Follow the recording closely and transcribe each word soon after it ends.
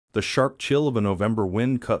The sharp chill of a November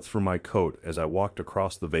wind cut through my coat as I walked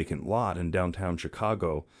across the vacant lot in downtown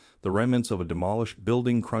Chicago, the remnants of a demolished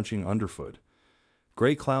building crunching underfoot.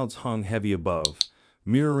 Gray clouds hung heavy above,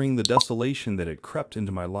 mirroring the desolation that had crept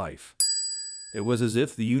into my life. It was as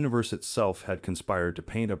if the universe itself had conspired to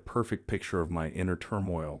paint a perfect picture of my inner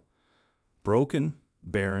turmoil. Broken,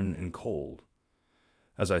 barren, and cold.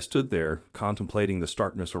 As I stood there, contemplating the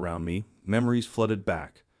starkness around me, memories flooded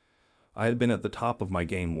back. I had been at the top of my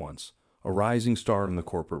game once, a rising star in the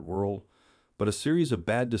corporate world, but a series of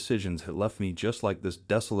bad decisions had left me just like this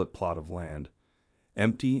desolate plot of land,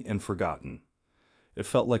 empty and forgotten. It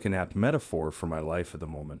felt like an apt metaphor for my life at the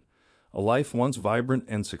moment, a life once vibrant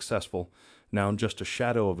and successful, now just a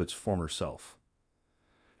shadow of its former self.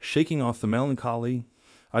 Shaking off the melancholy,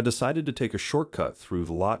 I decided to take a shortcut through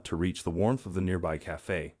the lot to reach the warmth of the nearby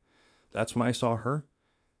cafe. That's when I saw her,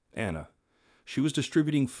 Anna. She was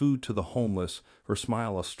distributing food to the homeless, her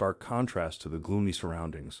smile a stark contrast to the gloomy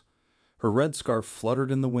surroundings. Her red scarf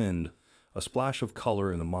fluttered in the wind, a splash of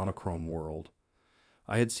color in the monochrome world.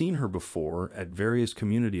 I had seen her before at various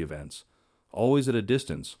community events, always at a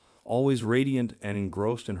distance, always radiant and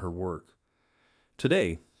engrossed in her work.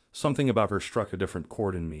 Today, something about her struck a different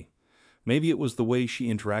chord in me. Maybe it was the way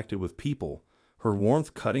she interacted with people, her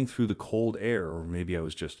warmth cutting through the cold air, or maybe I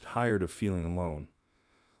was just tired of feeling alone.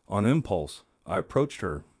 On impulse, I approached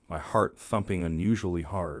her, my heart thumping unusually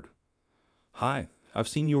hard. "Hi, I've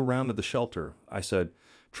seen you around at the shelter," I said,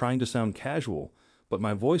 trying to sound casual, but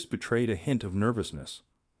my voice betrayed a hint of nervousness.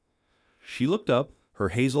 She looked up, her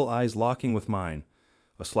hazel eyes locking with mine,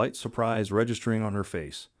 a slight surprise registering on her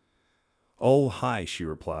face. "Oh, hi," she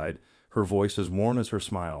replied, her voice as warm as her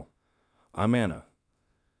smile. "I'm Anna.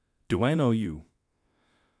 Do I know you?"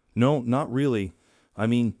 "No, not really. I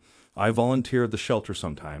mean, I volunteer at the shelter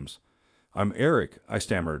sometimes. I'm Eric," I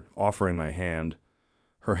stammered, offering my hand.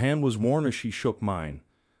 Her hand was warm as she shook mine,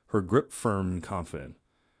 her grip firm and confident.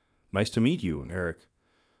 "Nice to meet you, Eric.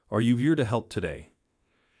 Are you here to help today?"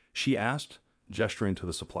 she asked, gesturing to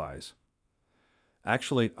the supplies.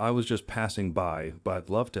 "Actually, I was just passing by, but I'd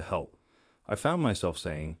love to help," I found myself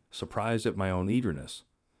saying, surprised at my own eagerness.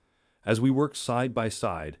 As we worked side by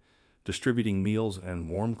side, distributing meals and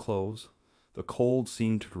warm clothes, the cold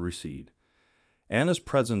seemed to recede. Anna's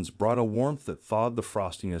presence brought a warmth that thawed the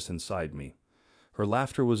frostiness inside me. Her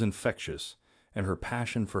laughter was infectious, and her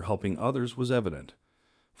passion for helping others was evident.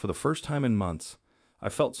 For the first time in months, I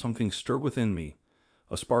felt something stir within me,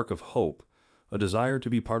 a spark of hope, a desire to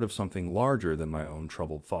be part of something larger than my own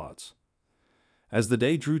troubled thoughts. As the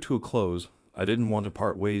day drew to a close, I didn't want to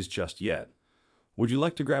part ways just yet. "Would you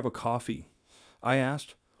like to grab a coffee?" I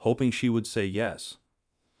asked, hoping she would say yes.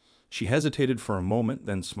 She hesitated for a moment,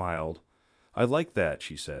 then smiled. "I like that,"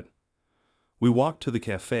 she said. We walked to the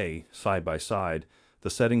cafe, side by side, the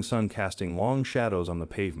setting sun casting long shadows on the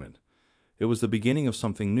pavement. It was the beginning of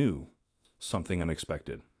something new, something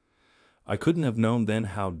unexpected. I couldn't have known then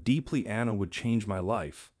how deeply Anna would change my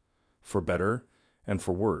life, for better and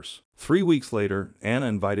for worse. 3 weeks later, Anna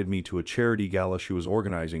invited me to a charity gala she was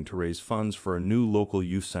organizing to raise funds for a new local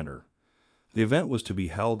youth center. The event was to be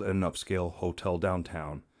held at an upscale hotel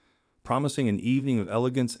downtown, promising an evening of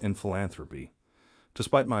elegance and philanthropy.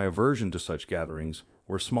 Despite my aversion to such gatherings,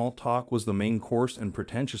 where small talk was the main course and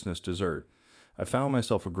pretentiousness dessert, I found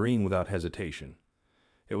myself agreeing without hesitation.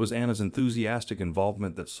 It was Anna's enthusiastic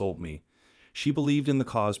involvement that sold me. She believed in the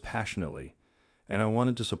cause passionately, and I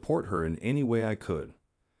wanted to support her in any way I could.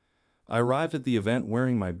 I arrived at the event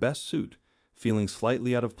wearing my best suit, feeling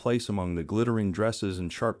slightly out of place among the glittering dresses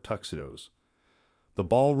and sharp tuxedos. The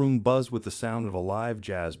ballroom buzzed with the sound of a live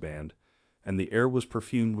jazz band, and the air was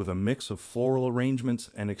perfumed with a mix of floral arrangements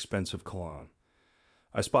and expensive cologne.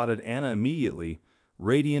 I spotted Anna immediately,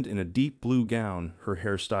 radiant in a deep blue gown, her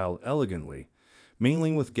hair styled elegantly,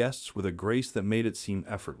 mingling with guests with a grace that made it seem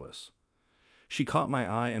effortless. She caught my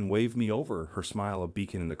eye and waved me over, her smile a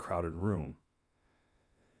beacon in the crowded room.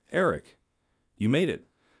 "Eric, you made it,"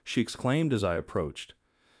 she exclaimed as I approached.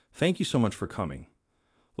 "Thank you so much for coming.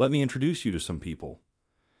 Let me introduce you to some people."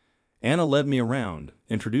 Anna led me around,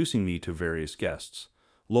 introducing me to various guests,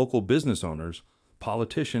 local business owners,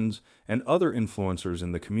 politicians, and other influencers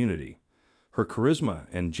in the community. Her charisma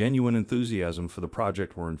and genuine enthusiasm for the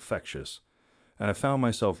project were infectious, and I found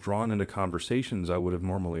myself drawn into conversations I would have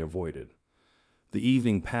normally avoided. The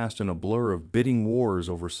evening passed in a blur of bidding wars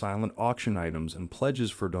over silent auction items and pledges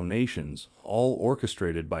for donations, all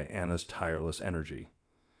orchestrated by Anna's tireless energy.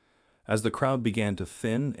 As the crowd began to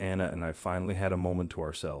thin, Anna and I finally had a moment to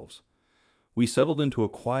ourselves. We settled into a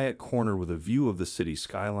quiet corner with a view of the city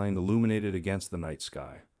skyline illuminated against the night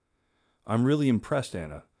sky. "I'm really impressed,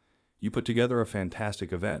 Anna. You put together a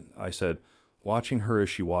fantastic event, I said, watching her as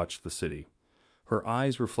she watched the city. Her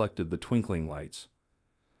eyes reflected the twinkling lights.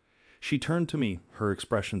 She turned to me, her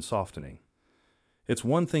expression softening. It's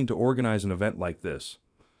one thing to organize an event like this,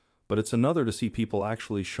 but it's another to see people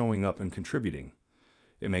actually showing up and contributing.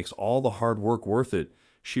 It makes all the hard work worth it,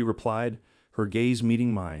 she replied, her gaze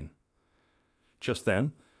meeting mine. Just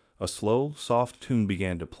then, a slow, soft tune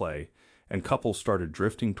began to play, and couples started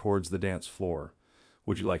drifting towards the dance floor.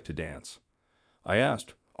 Would you like to dance? I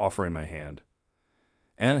asked, offering my hand.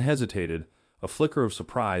 Anna hesitated, a flicker of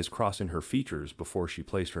surprise crossing her features before she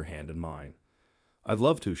placed her hand in mine. I'd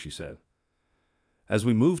love to, she said. As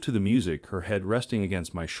we moved to the music, her head resting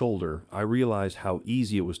against my shoulder, I realized how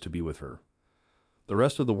easy it was to be with her. The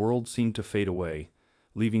rest of the world seemed to fade away,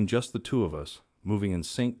 leaving just the two of us, moving in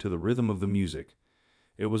sync to the rhythm of the music.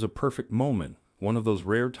 It was a perfect moment, one of those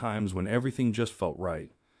rare times when everything just felt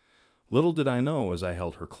right. Little did I know, as I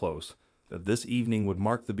held her close, that this evening would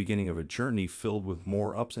mark the beginning of a journey filled with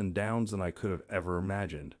more ups and downs than I could have ever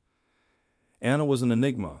imagined. Anna was an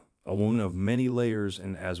enigma, a woman of many layers,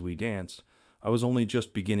 and as we danced, I was only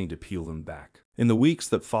just beginning to peel them back. In the weeks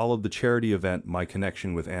that followed the charity event, my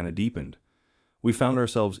connection with Anna deepened. We found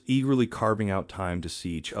ourselves eagerly carving out time to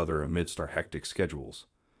see each other amidst our hectic schedules.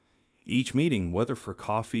 Each meeting, whether for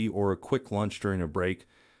coffee or a quick lunch during a break,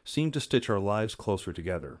 seemed to stitch our lives closer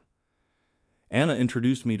together. Anna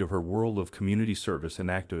introduced me to her world of community service and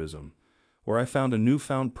activism, where I found a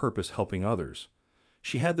newfound purpose helping others.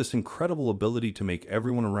 She had this incredible ability to make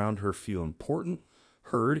everyone around her feel important,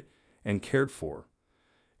 heard, and cared for.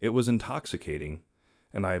 It was intoxicating,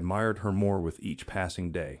 and I admired her more with each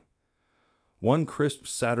passing day. One crisp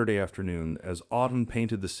Saturday afternoon, as autumn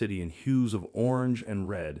painted the city in hues of orange and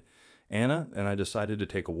red, Anna and I decided to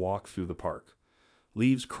take a walk through the park.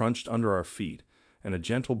 Leaves crunched under our feet, and a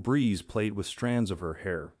gentle breeze played with strands of her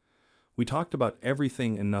hair. We talked about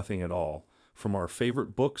everything and nothing at all, from our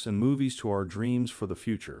favorite books and movies to our dreams for the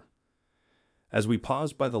future. As we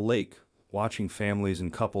paused by the lake, watching families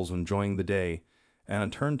and couples enjoying the day, Anna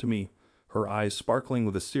turned to me, her eyes sparkling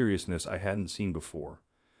with a seriousness I hadn't seen before.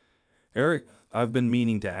 Eric, I've been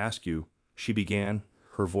meaning to ask you, she began,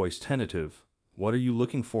 her voice tentative. What are you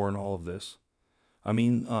looking for in all of this? I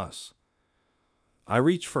mean, us. I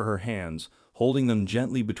reached for her hands, holding them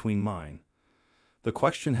gently between mine. The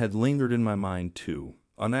question had lingered in my mind too,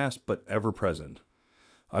 unasked but ever present.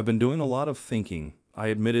 I've been doing a lot of thinking, I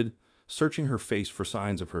admitted, searching her face for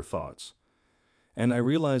signs of her thoughts. And I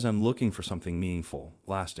realize I'm looking for something meaningful,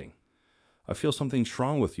 lasting. I feel something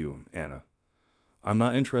strong with you, Anna. I'm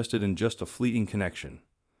not interested in just a fleeting connection.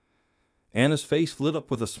 Anna's face lit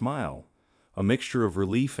up with a smile, a mixture of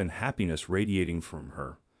relief and happiness radiating from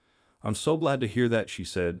her. I'm so glad to hear that, she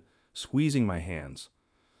said, squeezing my hands.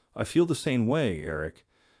 I feel the same way, Eric.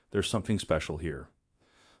 There's something special here.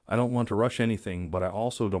 I don't want to rush anything, but I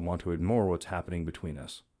also don't want to ignore what's happening between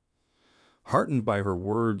us. Heartened by her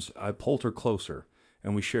words, I pulled her closer,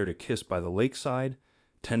 and we shared a kiss by the lakeside,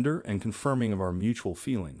 tender and confirming of our mutual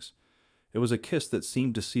feelings. It was a kiss that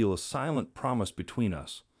seemed to seal a silent promise between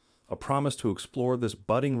us, a promise to explore this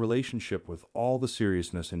budding relationship with all the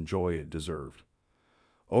seriousness and joy it deserved.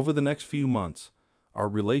 Over the next few months, our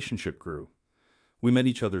relationship grew. We met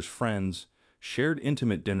each other's friends, shared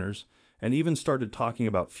intimate dinners, and even started talking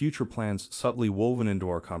about future plans subtly woven into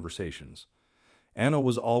our conversations. Anna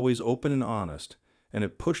was always open and honest, and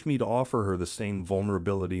it pushed me to offer her the same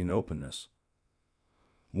vulnerability and openness.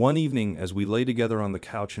 One evening, as we lay together on the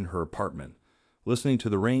couch in her apartment, listening to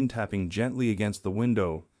the rain tapping gently against the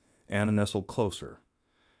window, Anna nestled closer.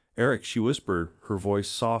 Eric, she whispered, her voice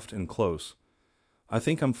soft and close, I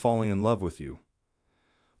think I'm falling in love with you.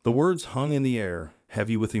 The words hung in the air,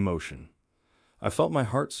 heavy with emotion. I felt my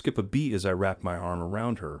heart skip a beat as I wrapped my arm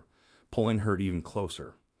around her, pulling her even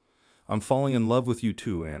closer. I'm falling in love with you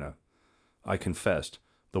too, Anna, I confessed,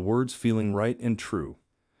 the words feeling right and true.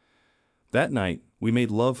 That night, we made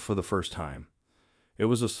love for the first time. It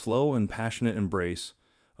was a slow and passionate embrace,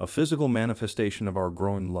 a physical manifestation of our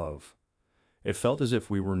growing love. It felt as if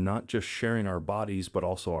we were not just sharing our bodies but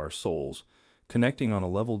also our souls, connecting on a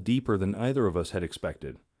level deeper than either of us had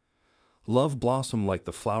expected. Love blossomed like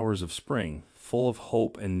the flowers of spring, full of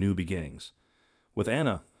hope and new beginnings. With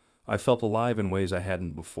Anna, I felt alive in ways I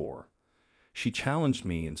hadn't before. She challenged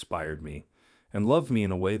me, inspired me, and loved me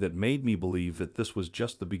in a way that made me believe that this was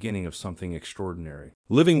just the beginning of something extraordinary.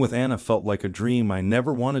 Living with Anna felt like a dream I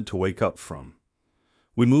never wanted to wake up from.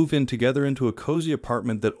 We moved in together into a cozy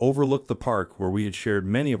apartment that overlooked the park where we had shared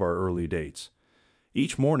many of our early dates.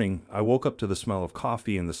 Each morning, I woke up to the smell of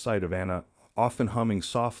coffee and the sight of Anna often humming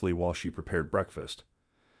softly while she prepared breakfast.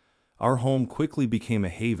 Our home quickly became a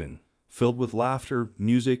haven, filled with laughter,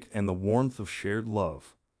 music, and the warmth of shared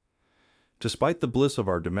love. Despite the bliss of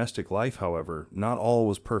our domestic life, however, not all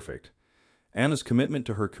was perfect. Anna's commitment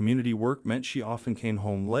to her community work meant she often came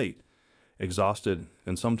home late, exhausted,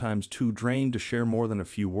 and sometimes too drained to share more than a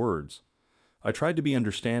few words. I tried to be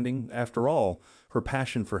understanding. After all, her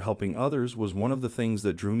passion for helping others was one of the things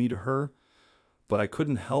that drew me to her, but I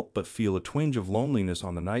couldn't help but feel a twinge of loneliness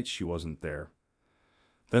on the nights she wasn't there.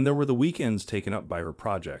 Then there were the weekends taken up by her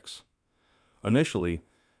projects. Initially,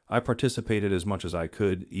 I participated as much as I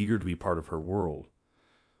could, eager to be part of her world.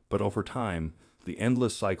 But over time, the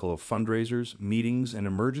endless cycle of fundraisers, meetings, and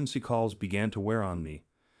emergency calls began to wear on me.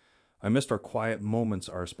 I missed our quiet moments,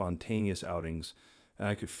 our spontaneous outings, and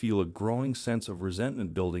I could feel a growing sense of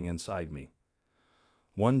resentment building inside me.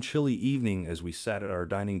 One chilly evening, as we sat at our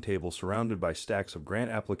dining table surrounded by stacks of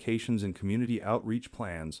grant applications and community outreach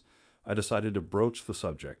plans, I decided to broach the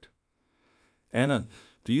subject. Anna,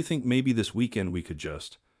 do you think maybe this weekend we could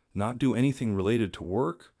just not do anything related to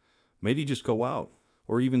work? Maybe just go out,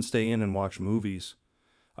 or even stay in and watch movies?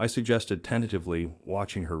 I suggested tentatively,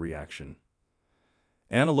 watching her reaction.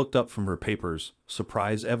 Anna looked up from her papers,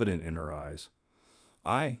 surprise evident in her eyes.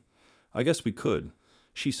 I guess we could,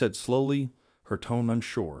 she said slowly, her tone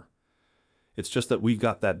unsure. It's just that we've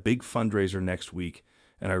got that big fundraiser next week,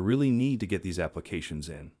 and I really need to get these applications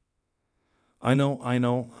in. I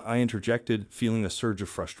know, I interjected, feeling a surge of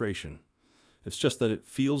frustration. It's just that it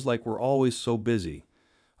feels like we're always so busy.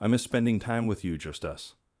 I miss spending time with you, just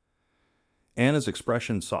us. Anna's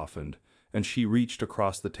expression softened, and she reached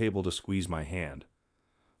across the table to squeeze my hand.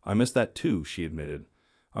 I miss that too, she admitted.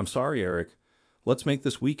 I'm sorry, Eric. Let's make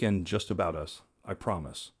this weekend just about us, I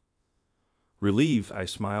promise. Relieved, I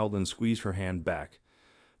smiled and squeezed her hand back.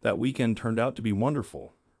 That weekend turned out to be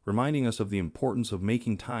wonderful, reminding us of the importance of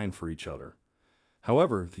making time for each other.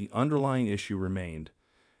 However, the underlying issue remained.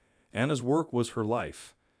 Anna's work was her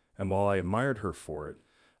life, and while I admired her for it,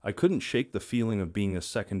 I couldn't shake the feeling of being a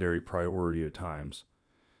secondary priority at times.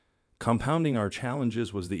 Compounding our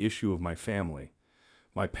challenges was the issue of my family.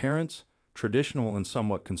 My parents, traditional and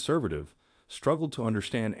somewhat conservative, struggled to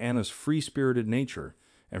understand Anna's free-spirited nature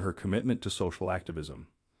and her commitment to social activism.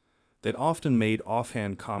 They'd often made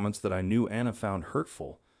offhand comments that I knew Anna found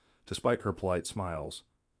hurtful, despite her polite smiles.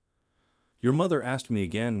 Your mother asked me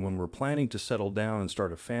again when we're planning to settle down and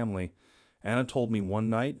start a family. Anna told me one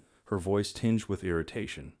night, her voice tinged with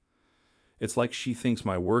irritation. It's like she thinks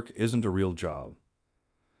my work isn't a real job.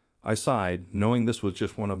 I sighed, knowing this was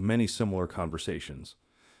just one of many similar conversations.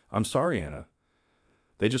 I'm sorry, Anna.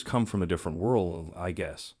 They just come from a different world, I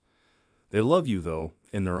guess. They love you, though,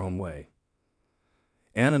 in their own way.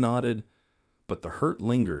 Anna nodded, but the hurt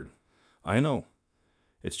lingered. I know.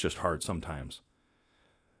 It's just hard sometimes.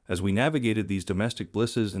 As we navigated these domestic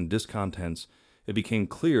blisses and discontents, it became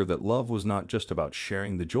clear that love was not just about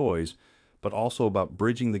sharing the joys, but also about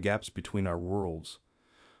bridging the gaps between our worlds.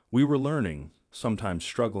 We were learning, sometimes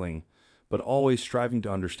struggling, but always striving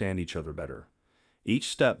to understand each other better. Each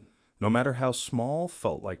step, no matter how small,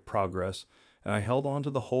 felt like progress, and I held on to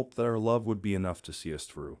the hope that our love would be enough to see us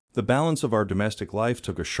through. The balance of our domestic life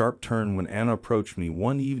took a sharp turn when Anna approached me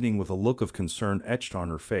one evening with a look of concern etched on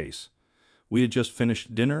her face. We had just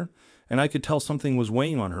finished dinner, and I could tell something was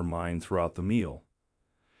weighing on her mind throughout the meal.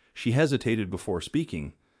 She hesitated before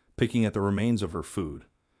speaking, picking at the remains of her food.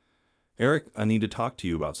 Eric, I need to talk to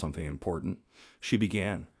you about something important, she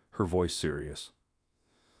began, her voice serious.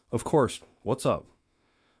 Of course, what's up?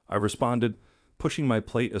 I responded, pushing my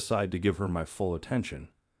plate aside to give her my full attention.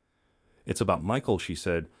 It's about Michael, she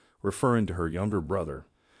said, referring to her younger brother.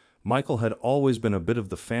 Michael had always been a bit of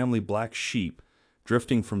the family black sheep,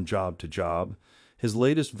 drifting from job to job, his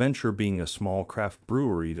latest venture being a small craft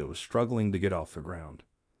brewery that was struggling to get off the ground.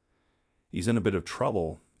 He's in a bit of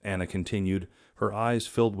trouble, Anna continued, her eyes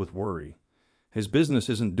filled with worry. His business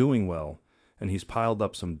isn't doing well, and he's piled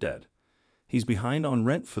up some debt. He's behind on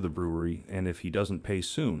rent for the brewery, and if he doesn't pay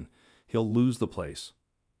soon, he'll lose the place.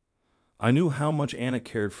 I knew how much Anna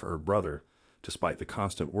cared for her brother, despite the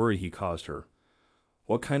constant worry he caused her.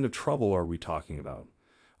 What kind of trouble are we talking about?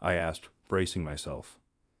 I asked, bracing myself.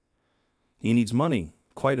 He needs money,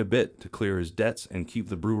 quite a bit, to clear his debts and keep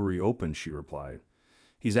the brewery open, she replied.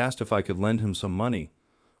 He's asked if I could lend him some money,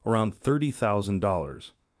 around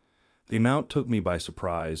 $30,000. The amount took me by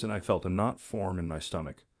surprise, and I felt a knot form in my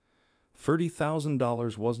stomach.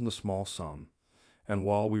 $30,000 wasn't a small sum, and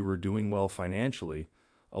while we were doing well financially,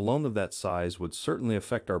 a loan of that size would certainly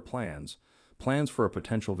affect our plans for a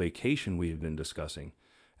potential vacation we had been discussing,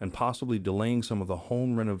 and possibly delaying some of the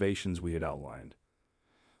home renovations we had outlined.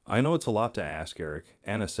 I know it's a lot to ask, Eric,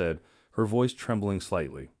 Anna said, her voice trembling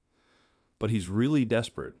slightly. But he's really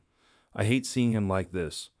desperate. I hate seeing him like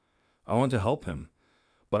this. I want to help him,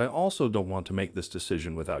 but I also don't want to make this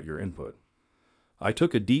decision without your input. I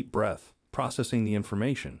took a deep breath, processing the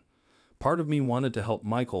information. Part of me wanted to help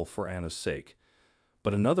Michael for Anna's sake,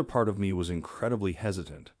 but another part of me was incredibly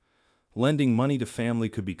hesitant. Lending money to family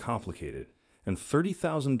could be complicated, and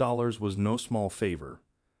 $30,000 was no small favor.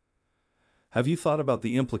 Have you thought about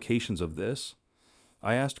the implications of this?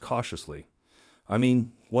 I asked cautiously. I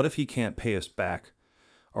mean, what if he can't pay us back?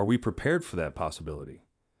 Are we prepared for that possibility?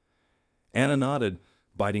 Anna nodded,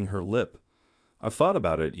 biting her lip. I've thought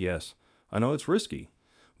about it, yes. I know it's risky.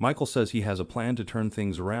 Michael says he has a plan to turn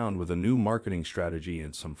things around with a new marketing strategy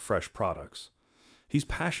and some fresh products. He's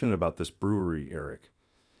passionate about this brewery, Eric.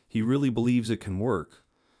 He really believes it can work.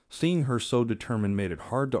 Seeing her so determined made it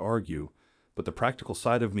hard to argue, but the practical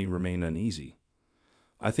side of me remained uneasy.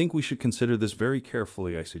 I think we should consider this very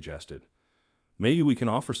carefully, I suggested. Maybe we can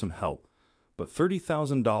offer some help, but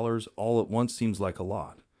 $30,000 all at once seems like a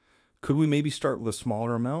lot. Could we maybe start with a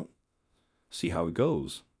smaller amount? See how it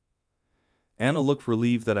goes. Anna looked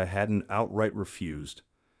relieved that I hadn't outright refused.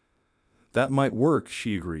 That might work,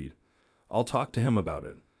 she agreed. I'll talk to him about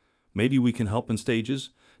it. Maybe we can help in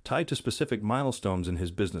stages, tied to specific milestones in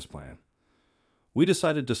his business plan. We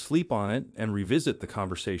decided to sleep on it and revisit the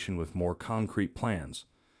conversation with more concrete plans.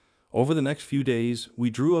 Over the next few days, we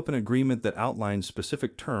drew up an agreement that outlined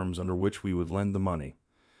specific terms under which we would lend the money.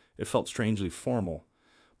 It felt strangely formal,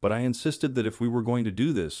 but I insisted that if we were going to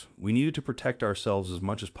do this, we needed to protect ourselves as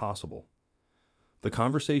much as possible. The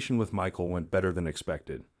conversation with Michael went better than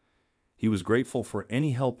expected. He was grateful for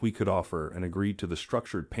any help we could offer and agreed to the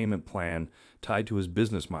structured payment plan tied to his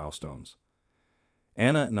business milestones.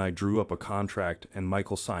 Anna and I drew up a contract and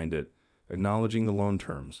Michael signed it, acknowledging the loan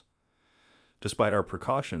terms. Despite our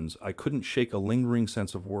precautions, I couldn't shake a lingering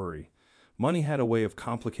sense of worry. Money had a way of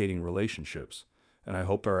complicating relationships, and I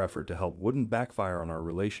hoped our effort to help wouldn't backfire on our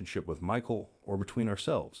relationship with Michael or between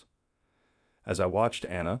ourselves. As I watched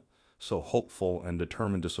Anna, so hopeful and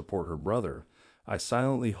determined to support her brother, I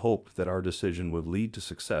silently hoped that our decision would lead to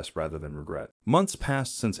success rather than regret. Months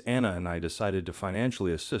passed since Anna and I decided to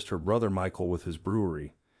financially assist her brother Michael with his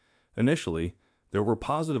brewery. Initially, there were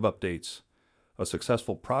positive updates, a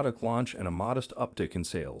successful product launch, and a modest uptick in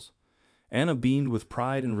sales. Anna beamed with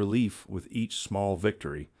pride and relief with each small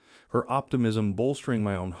victory, her optimism bolstering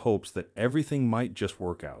my own hopes that everything might just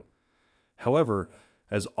work out. However,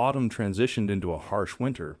 as autumn transitioned into a harsh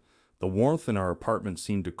winter, the warmth in our apartment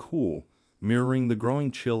seemed to cool, mirroring the growing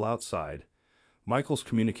chill outside. Michael's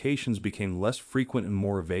communications became less frequent and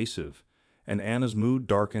more evasive, and Anna's mood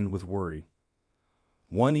darkened with worry.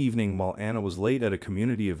 One evening, while Anna was late at a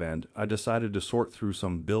community event, I decided to sort through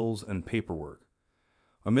some bills and paperwork.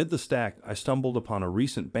 Amid the stack, I stumbled upon a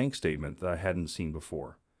recent bank statement that I hadn't seen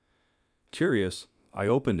before. Curious, I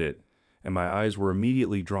opened it, and my eyes were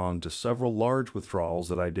immediately drawn to several large withdrawals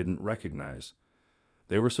that I didn't recognize.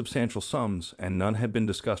 They were substantial sums, and none had been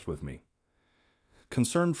discussed with me.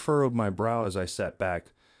 Concern furrowed my brow as I sat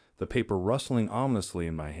back, the paper rustling ominously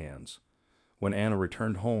in my hands. When Anna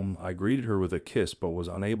returned home, I greeted her with a kiss but was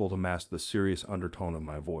unable to mask the serious undertone of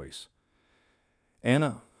my voice.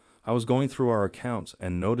 Anna, I was going through our accounts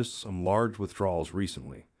and noticed some large withdrawals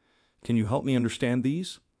recently. Can you help me understand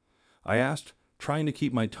these? I asked, trying to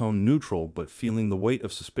keep my tone neutral but feeling the weight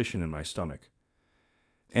of suspicion in my stomach.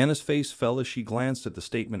 Anna's face fell as she glanced at the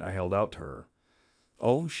statement I held out to her.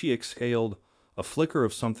 Oh, she exhaled, a flicker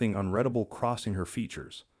of something unreadable crossing her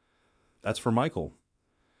features. That's for Michael.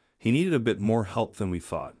 He needed a bit more help than we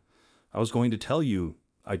thought. I was going to tell you,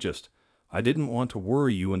 I didn't want to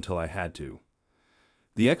worry you until I had to.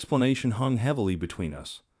 The explanation hung heavily between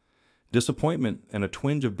us. Disappointment and a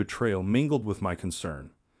twinge of betrayal mingled with my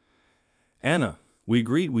concern. Anna, we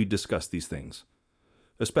agreed we'd discuss these things,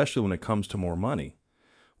 especially when it comes to more money.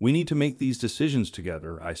 We need to make these decisions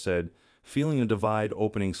together, I said, feeling a divide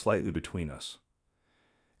opening slightly between us.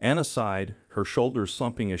 Anna sighed, her shoulders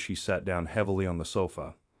slumping as she sat down heavily on the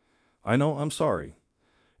sofa. I know, I'm sorry.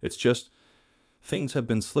 It's just, things have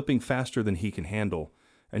been slipping faster than he can handle,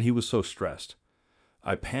 and he was so stressed.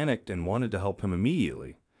 I panicked and wanted to help him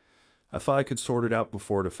immediately. I thought I could sort it out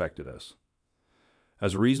before it affected us.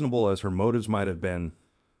 As reasonable as her motives might have been,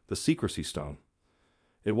 the secrecy stung.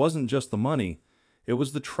 It wasn't just the money, it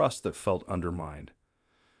was the trust that felt undermined.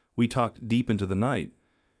 We talked deep into the night,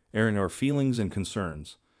 airing our feelings and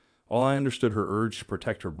concerns. While I understood her urge to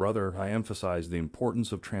protect her brother, I emphasized the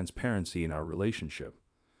importance of transparency in our relationship.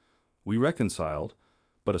 We reconciled,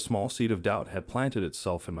 but a small seed of doubt had planted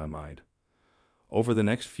itself in my mind. Over the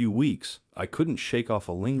next few weeks, I couldn't shake off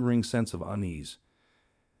a lingering sense of unease.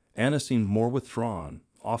 Anna seemed more withdrawn,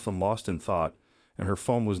 often lost in thought, and her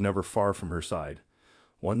phone was never far from her side.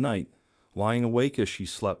 One night, lying awake as she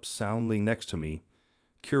slept soundly next to me,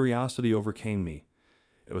 curiosity overcame me.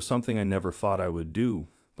 It was something I never thought I would do,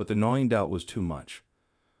 but the gnawing doubt was too much.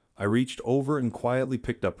 I reached over and quietly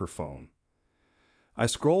picked up her phone. I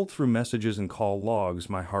scrolled through messages and call logs,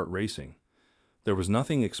 my heart racing. There was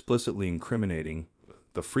nothing explicitly incriminating,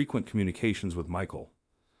 the frequent communications with Michael.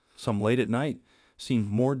 Some late at night seemed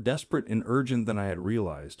more desperate and urgent than I had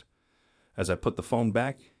realized. As I put the phone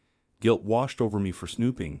back, guilt washed over me for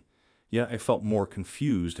snooping, yet I felt more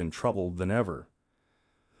confused and troubled than ever.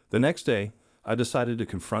 The next day, I decided to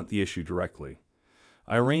confront the issue directly.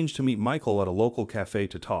 I arranged to meet Michael at a local cafe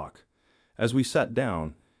to talk. As we sat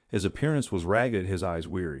down, his appearance was ragged, his eyes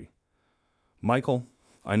weary. "Michael,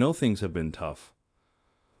 I know things have been tough,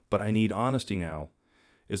 but I need honesty now.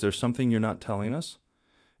 Is there something you're not telling us?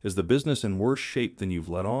 Is the business in worse shape than you've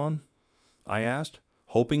let on?" I asked,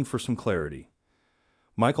 hoping for some clarity.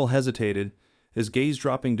 Michael hesitated, his gaze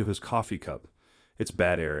dropping to his coffee cup. "It's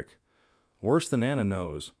bad, Eric. Worse than Anna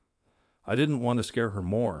knows. I didn't want to scare her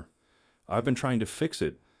more. I've been trying to fix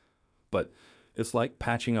it, but it's like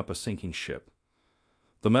patching up a sinking ship."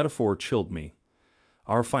 The metaphor chilled me.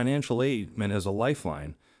 Our financial aid, meant as a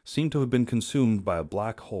lifeline, seemed to have been consumed by a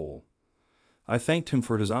black hole. I thanked him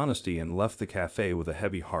for his honesty and left the cafe with a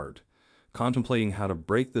heavy heart, contemplating how to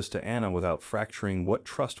break this to Anna without fracturing what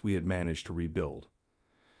trust we had managed to rebuild.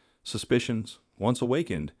 Suspicions, once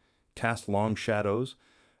awakened, cast long shadows,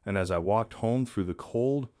 and as I walked home through the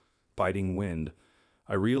cold, biting wind,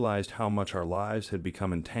 I realized how much our lives had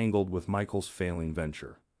become entangled with Michael's failing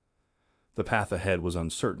venture. The path ahead was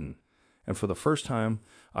uncertain, and for the first time,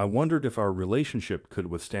 I wondered if our relationship could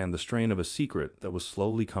withstand the strain of a secret that was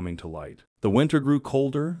slowly coming to light. The winter grew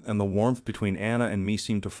colder, and the warmth between Anna and me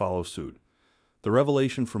seemed to follow suit. The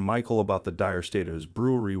revelation from Michael about the dire state of his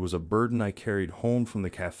brewery was a burden I carried home from the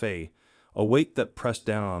cafe, a weight that pressed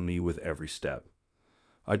down on me with every step.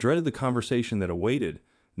 I dreaded the conversation that awaited,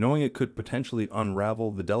 knowing it could potentially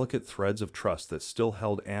unravel the delicate threads of trust that still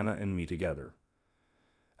held Anna and me together.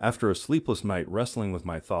 After a sleepless night wrestling with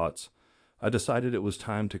my thoughts, I decided it was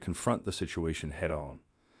time to confront the situation head-on.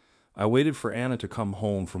 I waited for Anna to come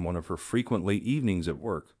home from one of her frequent late evenings at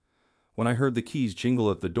work. When I heard the keys jingle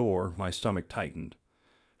at the door, my stomach tightened.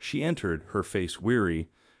 She entered, her face weary,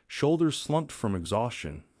 shoulders slumped from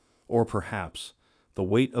exhaustion, or perhaps the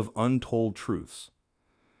weight of untold truths.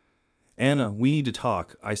 "Anna, we need to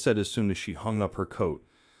talk," I said as soon as she hung up her coat.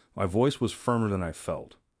 My voice was firmer than I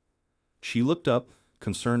felt. She looked up,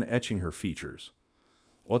 concern etching her features.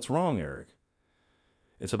 "What's wrong, Eric?"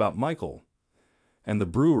 "It's about Michael and the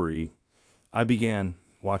brewery." I began,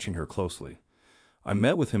 watching her closely. "I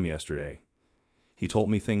met with him yesterday. He told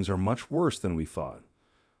me things are much worse than we thought."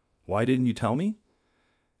 "Why didn't you tell me?"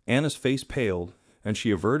 Anna's face paled, and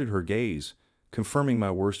she averted her gaze, confirming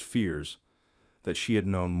my worst fears, that she had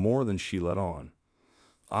known more than she let on.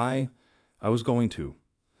 I was going to.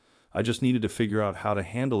 I just needed to figure out how to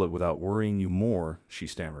handle it without worrying you more," she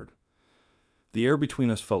stammered. The air between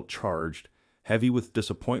us felt charged, heavy with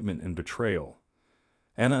disappointment and betrayal.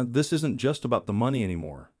 "Anna, this isn't just about the money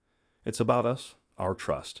anymore. It's about us, our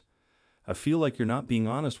trust. I feel like you're not being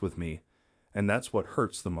honest with me, and that's what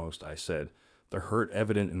hurts the most," I said, the hurt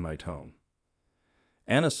evident in my tone.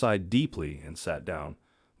 Anna sighed deeply and sat down,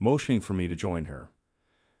 motioning for me to join her.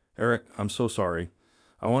 "Eric, I'm so sorry.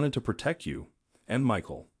 I wanted to protect you, and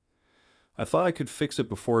Michael. I thought I could fix it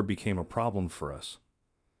before it became a problem for us."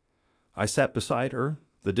 I sat beside her,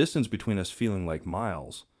 the distance between us feeling like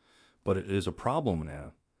miles. "But it is a problem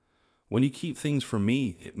now. When you keep things from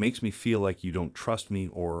me, it makes me feel like you don't trust me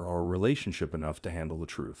or our relationship enough to handle the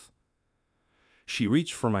truth." She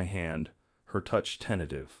reached for my hand, her touch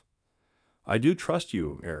tentative. "I do trust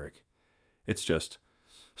you, Eric. It's just,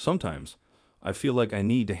 sometimes I feel like I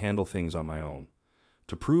need to handle things on my own,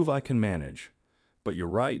 to prove I can manage. But you're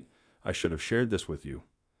right, I should have shared this with you."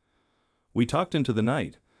 We talked into the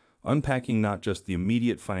night, unpacking not just the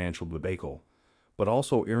immediate financial debacle, but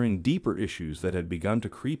also airing deeper issues that had begun to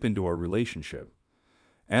creep into our relationship.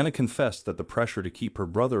 Anna confessed that the pressure to keep her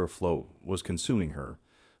brother afloat was consuming her,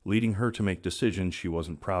 leading her to make decisions she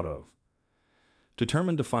wasn't proud of.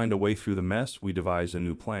 Determined to find a way through the mess, we devised a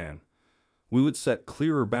new plan. We would set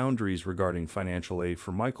clearer boundaries regarding financial aid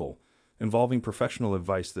for Michael, involving professional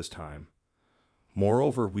advice this time.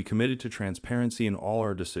 Moreover, we committed to transparency in all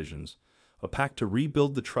our decisions, a pact to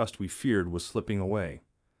rebuild the trust we feared was slipping away.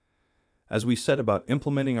 As we set about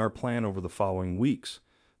implementing our plan over the following weeks,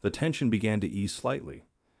 the tension began to ease slightly.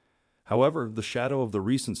 However, the shadow of the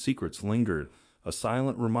recent secrets lingered, a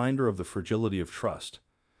silent reminder of the fragility of trust.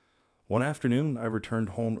 One afternoon, I returned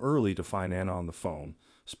home early to find Anna on the phone,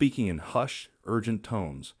 speaking in hushed, urgent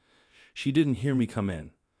tones. She didn't hear me come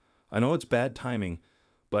in. I know it's bad timing,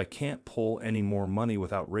 but I can't pull any more money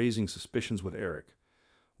without raising suspicions with Eric.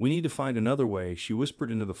 We need to find another way, she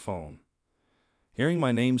whispered into the phone. Hearing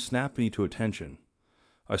my name snapped me to attention.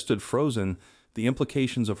 I stood frozen, the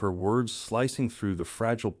implications of her words slicing through the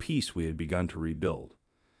fragile peace we had begun to rebuild.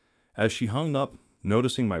 As she hung up,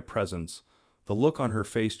 noticing my presence, the look on her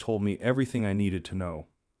face told me everything I needed to know.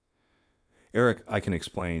 Eric, I can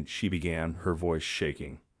explain, she began, her voice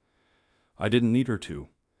shaking. I didn't need her to.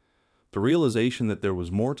 The realization that there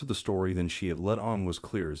was more to the story than she had let on was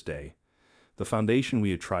clear as day. The foundation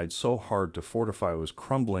we had tried so hard to fortify was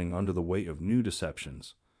crumbling under the weight of new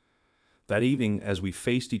deceptions. That evening, as we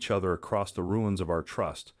faced each other across the ruins of our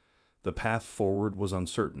trust, the path forward was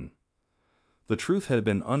uncertain. The truth had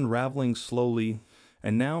been unraveling slowly,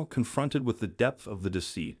 and now, confronted with the depth of the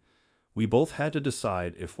deceit, we both had to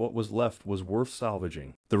decide if what was left was worth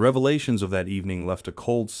salvaging. The revelations of that evening left a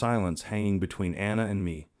cold silence hanging between Anna and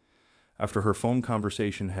me. After her phone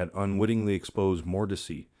conversation had unwittingly exposed more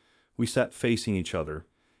deceit, we sat facing each other,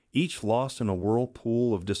 each lost in a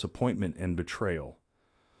whirlpool of disappointment and betrayal.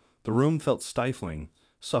 The room felt stifling,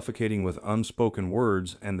 suffocating with unspoken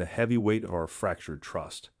words and the heavy weight of our fractured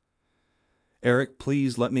trust. Eric,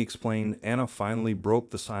 please let me explain. Anna finally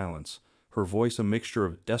broke the silence, her voice a mixture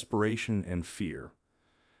of desperation and fear.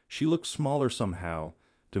 She looked smaller somehow,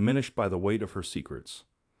 diminished by the weight of her secrets.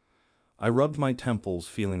 I rubbed my temples,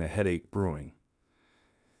 feeling a headache brewing.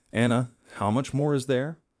 Anna, how much more is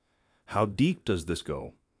there? How deep does this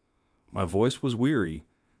go? My voice was weary,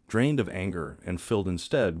 drained of anger, and filled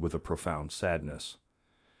instead with a profound sadness.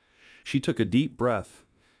 She took a deep breath,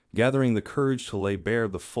 gathering the courage to lay bare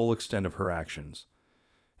the full extent of her actions.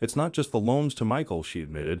 It's not just the loans to Michael, she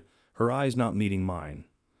admitted, her eyes not meeting mine.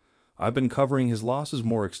 I've been covering his losses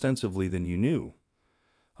more extensively than you knew.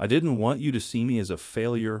 I didn't want you to see me as a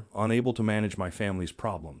failure, unable to manage my family's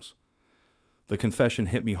problems. The confession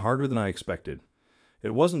hit me harder than I expected.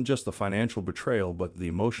 It wasn't just the financial betrayal, but the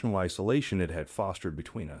emotional isolation it had fostered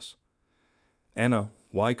between us. Anna,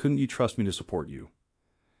 why couldn't you trust me to support you?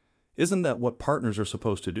 Isn't that what partners are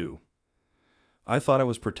supposed to do? I thought I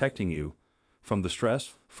was protecting you. From the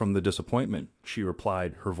stress, from the disappointment, she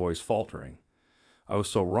replied, her voice faltering. I was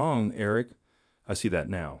so wrong, Eric. I see that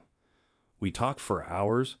now. We talked for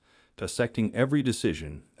hours, dissecting every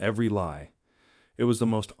decision, every lie. It was the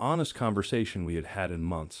most honest conversation we had had in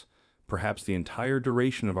months, perhaps the entire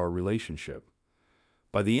duration of our relationship.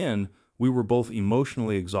 By the end, we were both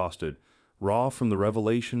emotionally exhausted, raw from the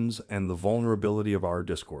revelations and the vulnerability of our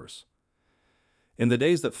discourse. In the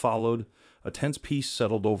days that followed, a tense peace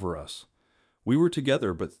settled over us. We were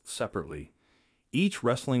together but separately, each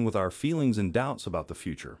wrestling with our feelings and doubts about the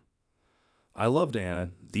future. I loved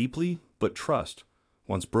Anna deeply, but trust,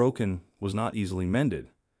 once broken, was not easily mended.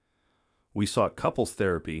 We sought couples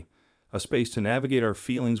therapy, a space to navigate our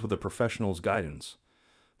feelings with a professional's guidance.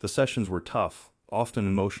 The sessions were tough, often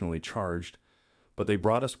emotionally charged, but they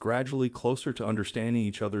brought us gradually closer to understanding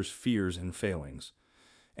each other's fears and failings.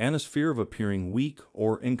 Anna's fear of appearing weak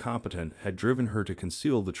or incompetent had driven her to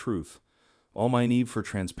conceal the truth. All my need for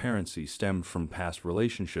transparency stemmed from past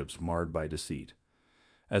relationships marred by deceit.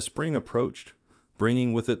 As spring approached,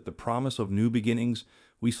 bringing with it the promise of new beginnings,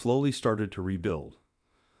 we slowly started to rebuild.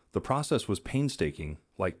 The process was painstaking,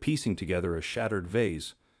 like piecing together a shattered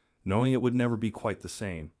vase, knowing it would never be quite the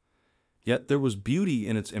same. Yet there was beauty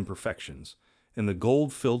in its imperfections, in the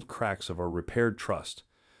gold-filled cracks of our repaired trust,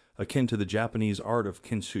 akin to the Japanese art of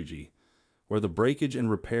kintsugi, where the breakage and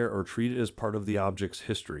repair are treated as part of the object's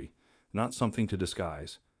history, not something to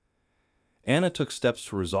disguise. Anna took steps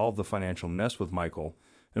to resolve the financial mess with Michael,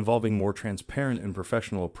 involving more transparent and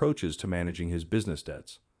professional approaches to managing his business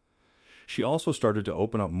debts. She also started to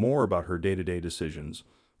open up more about her day-to-day decisions,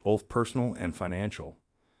 both personal and financial.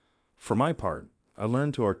 For my part, I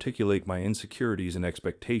learned to articulate my insecurities and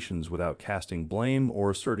expectations without casting blame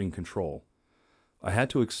or asserting control. I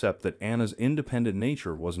had to accept that Anna's independent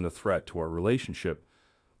nature wasn't a threat to our relationship,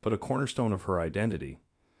 but a cornerstone of her identity.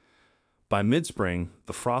 By mid-spring,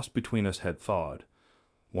 the frost between us had thawed.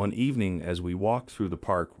 One evening, as we walked through the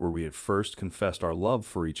park where we had first confessed our love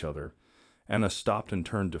for each other, Anna stopped and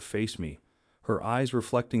turned to face me, her eyes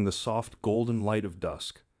reflecting the soft golden light of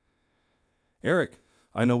dusk. Eric,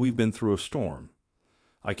 I know we've been through a storm.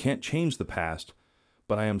 I can't change the past,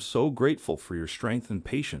 but I am so grateful for your strength and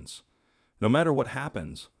patience. No matter what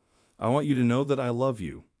happens, I want you to know that I love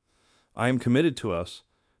you. I am committed to us,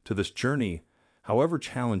 to this journey, however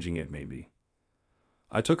challenging it may be.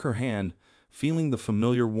 I took her hand, feeling the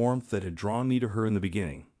familiar warmth that had drawn me to her in the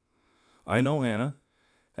beginning. I know, Anna,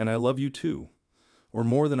 and I love you too. We're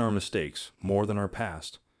more than our mistakes, more than our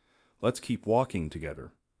past. Let's keep walking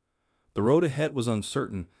together. The road ahead was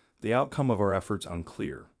uncertain, the outcome of our efforts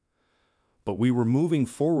unclear. But we were moving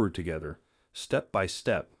forward together, step by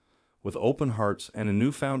step, with open hearts and a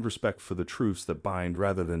newfound respect for the truths that bind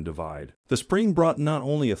rather than divide. The spring brought not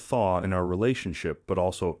only a thaw in our relationship, but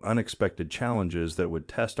also unexpected challenges that would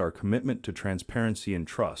test our commitment to transparency and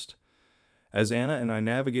trust. As Anna and I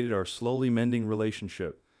navigated our slowly mending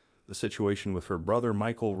relationship, the situation with her brother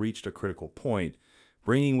Michael reached a critical point,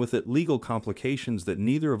 bringing with it legal complications that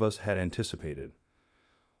neither of us had anticipated.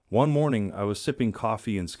 One morning, I was sipping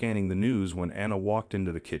coffee and scanning the news when Anna walked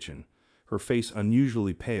into the kitchen, her face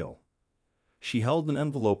unusually pale. She held an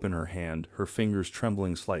envelope in her hand, her fingers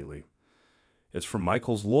trembling slightly. "It's from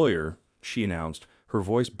Michael's lawyer," she announced, her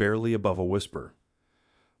voice barely above a whisper.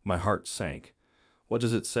 My heart sank. "What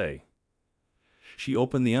does it say?" She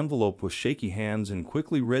opened the envelope with shaky hands and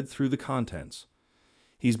quickly read through the contents.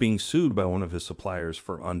 "He's being sued by one of his suppliers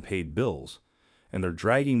for unpaid bills, and they're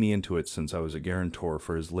dragging me into it since I was a guarantor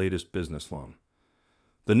for his latest business loan."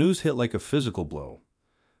 The news hit like a physical blow.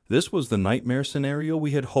 This was the nightmare scenario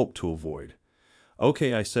we had hoped to avoid.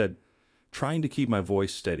 "Okay," I said, trying to keep my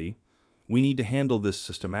voice steady. "We need to handle this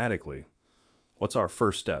systematically. What's our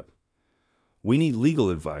first step?" "We need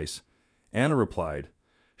legal advice," Anna replied.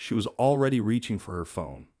 She was already reaching for her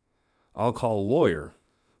phone. "I'll call a lawyer.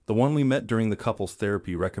 The one we met during the couple's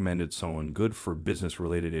therapy recommended someone good for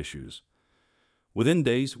business-related issues." Within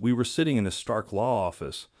days, we were sitting in a stark law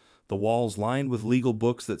office, the walls lined with legal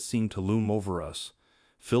books that seemed to loom over us,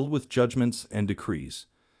 filled with judgments and decrees.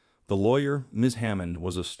 The lawyer, Ms. Hammond,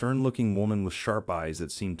 was a stern-looking woman with sharp eyes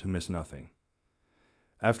that seemed to miss nothing.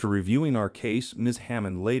 After reviewing our case, Ms.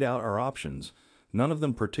 Hammond laid out our options, none of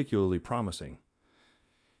them particularly promising.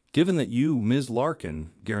 "Given that you, Ms.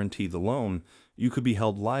 Larkin, guaranteed the loan, you could be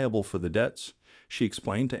held liable for the debts," she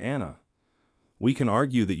explained to Anna. "We can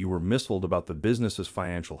argue that you were misled about the business's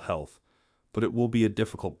financial health, but it will be a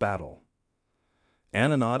difficult battle."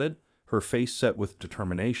 Anna nodded, her face set with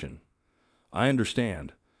determination. "I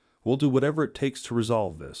understand. We'll do whatever it takes to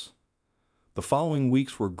resolve this." The following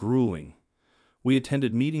weeks were grueling. We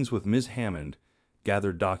attended meetings with Ms. Hammond,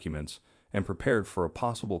 gathered documents, and prepared for a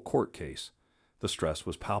possible court case. The stress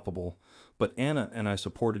was palpable, but Anna and I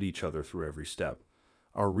supported each other through every step,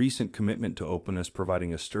 our recent commitment to openness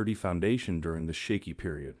providing a sturdy foundation during the shaky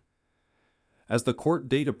period. As the court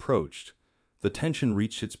date approached, the tension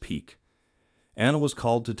reached its peak. Anna was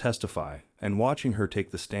called to testify, and watching her take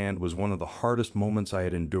the stand was one of the hardest moments I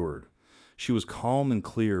had endured. She was calm and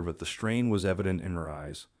clear, but the strain was evident in her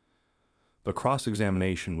eyes. The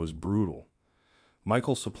cross-examination was brutal.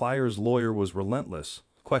 Michael's supplier's lawyer was relentless,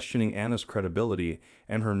 questioning Anna's credibility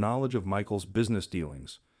and her knowledge of Michael's business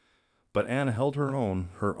dealings. But Anna held her own,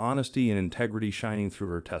 her honesty and integrity shining through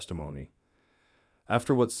her testimony.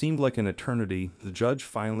 After what seemed like an eternity, the judge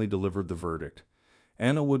finally delivered the verdict.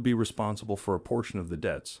 Anna would be responsible for a portion of the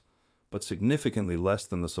debts, but significantly less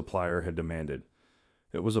than the supplier had demanded.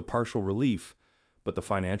 It was a partial relief, but the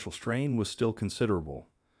financial strain was still considerable.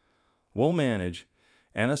 "We'll manage,"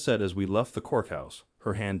 Anna said as we left the courthouse,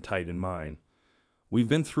 her hand tight in mine. "We've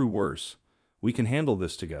been through worse. We can handle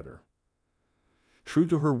this together." True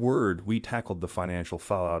to her word, we tackled the financial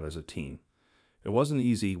fallout as a team. It wasn't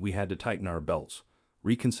easy. We had to tighten our belts,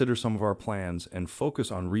 reconsider some of our plans, and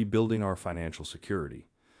focus on rebuilding our financial security.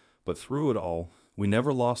 But through it all, we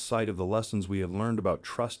never lost sight of the lessons we had learned about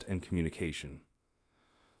trust and communication.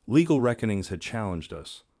 Legal reckonings had challenged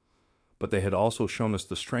us, but they had also shown us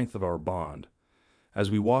the strength of our bond. As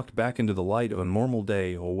we walked back into the light of a normal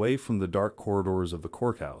day away from the dark corridors of the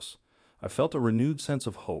courthouse, I felt a renewed sense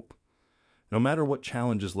of hope. No matter what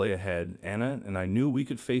challenges lay ahead, Anna and I knew we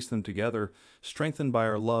could face them together, strengthened by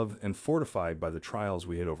our love and fortified by the trials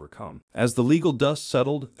we had overcome. As the legal dust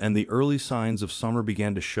settled and the early signs of summer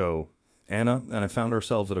began to show, Anna and I found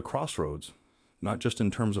ourselves at a crossroads, not just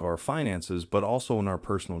in terms of our finances, but also in our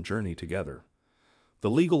personal journey together. The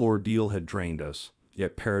legal ordeal had drained us,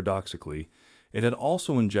 yet paradoxically, it had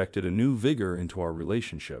also injected a new vigor into our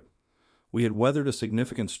relationship. We had weathered a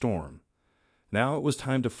significant storm. Now it was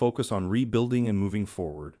time to focus on rebuilding and moving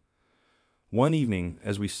forward. One evening,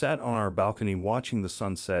 as we sat on our balcony watching the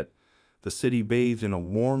sunset, the city bathed in a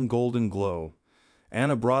warm golden glow,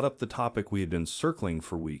 Anna brought up the topic we had been circling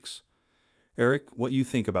for weeks. "Eric, what you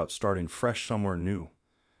think about starting fresh somewhere new?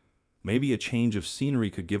 Maybe a change of scenery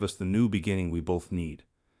could give us the new beginning we both need."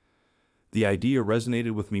 The idea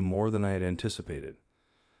resonated with me more than I had anticipated.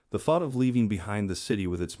 The thought of leaving behind the city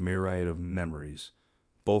with its myriad of memories,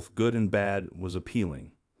 both good and bad, was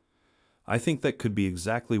appealing. I think that could be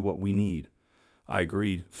exactly what we need. I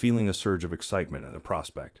agreed, feeling a surge of excitement at the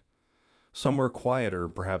prospect. Somewhere quieter,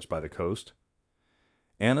 perhaps by the coast.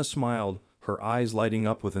 Anna smiled, her eyes lighting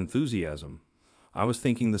up with enthusiasm. I was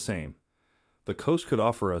thinking the same. The coast could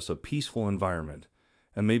offer us a peaceful environment,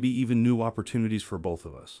 and maybe even new opportunities for both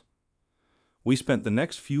of us. We spent the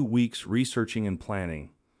next few weeks researching and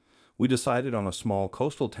planning. We decided on a small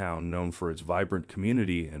coastal town known for its vibrant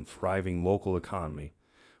community and thriving local economy,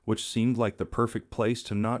 which seemed like the perfect place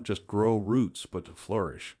to not just grow roots but to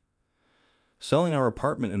flourish. Selling our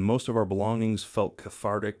apartment and most of our belongings felt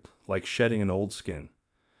cathartic, like shedding an old skin.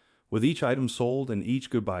 With each item sold and each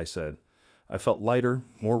goodbye said, I felt lighter,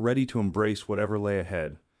 more ready to embrace whatever lay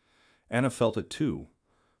ahead. Anna felt it too.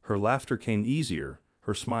 Her laughter came easier,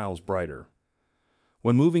 her smiles brighter.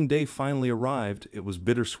 When moving day finally arrived, it was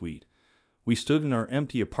bittersweet. We stood in our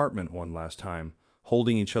empty apartment one last time,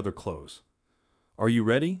 holding each other close. Are you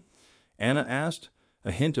ready? Anna asked,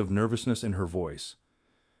 a hint of nervousness in her voice.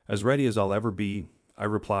 As ready as I'll ever be, I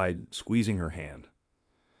replied, squeezing her hand.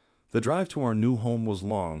 The drive to our new home was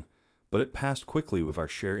long, but it passed quickly with our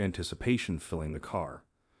shared anticipation filling the car.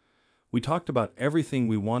 We talked about everything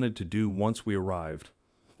we wanted to do once we arrived,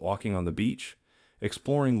 walking on the beach,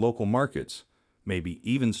 exploring local markets, maybe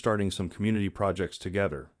even starting some community projects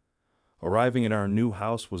together. Arriving at our new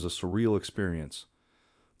house was a surreal experience.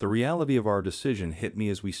 The reality of our decision hit me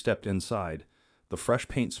as we stepped inside, the fresh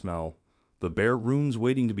paint smell, the bare rooms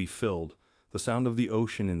waiting to be filled, the sound of the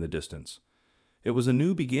ocean in the distance. It was a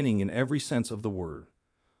new beginning in every sense of the word.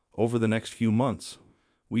 Over the next few months,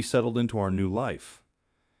 we settled into our new life.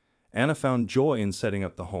 Anna found joy in setting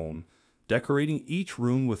up the home, decorating each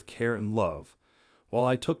room with care and love, while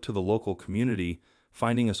I took to the local community,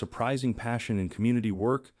 finding a surprising passion in community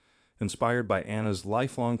work, inspired by Anna's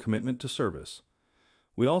lifelong commitment to service.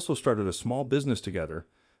 We also started a small business together,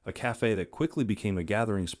 a cafe that quickly became a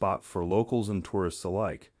gathering spot for locals and tourists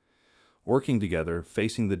alike. Working together,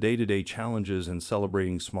 facing the day-to-day challenges and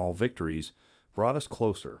celebrating small victories, brought us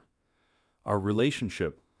closer. Our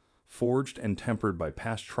relationship, forged and tempered by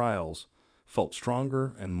past trials, felt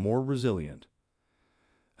stronger and more resilient.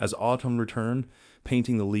 As autumn returned,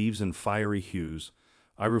 painting the leaves in fiery hues,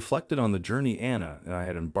 I reflected on the journey Anna and I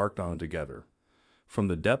had embarked on together. From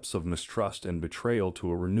the depths of mistrust and betrayal to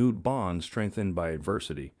a renewed bond strengthened by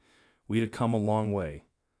adversity, we had come a long way.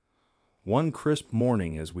 One crisp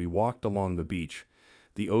morning as we walked along the beach,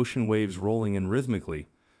 the ocean waves rolling in rhythmically,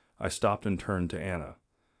 I stopped and turned to Anna.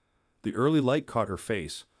 The early light caught her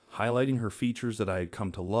face, highlighting her features that I had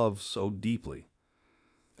come to love so deeply.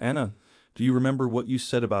 Anna, do you remember what you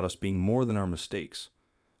said about us being more than our mistakes?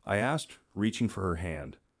 I asked, reaching for her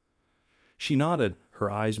hand. She nodded, her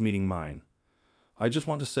eyes meeting mine. I just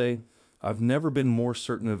want to say, I've never been more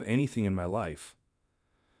certain of anything in my life.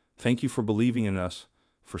 Thank you for believing in us,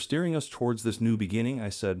 for steering us towards this new beginning, I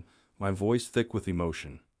said, my voice thick with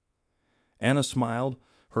emotion. Anna smiled,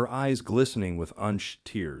 her eyes glistening with unshed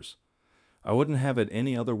tears. I wouldn't have it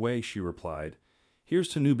any other way, she replied. Here's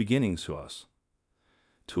to new beginnings to us.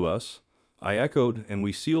 To us, I echoed, and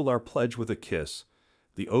we sealed our pledge with a kiss,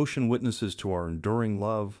 the ocean witnesses to our enduring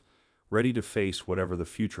love, ready to face whatever the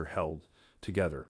future held, together.